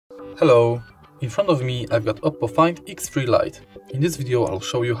Hello! In front of me I've got Oppo Find X3 Lite. In this video I'll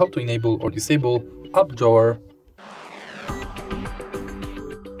show you how to enable or disable appdrawer.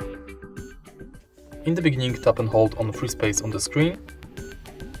 In the beginning, tap and hold on free space on the screen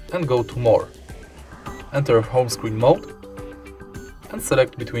and go to More. Enter home screen mode and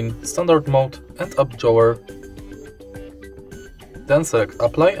select between standard mode and appdrawer. Then select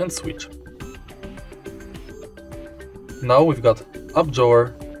Apply and switch. Now we've got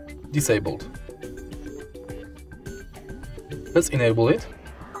appdrawer disabled. Let's enable it.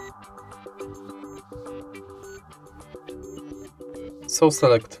 So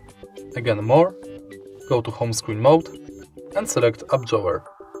select again More, go to home screen mode and select appdrawer.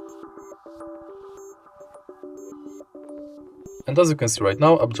 And as you can see right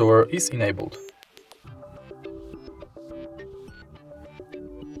now, appdrawer is enabled.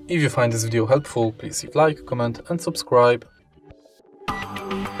 If you find this video helpful, please hit like, comment and subscribe.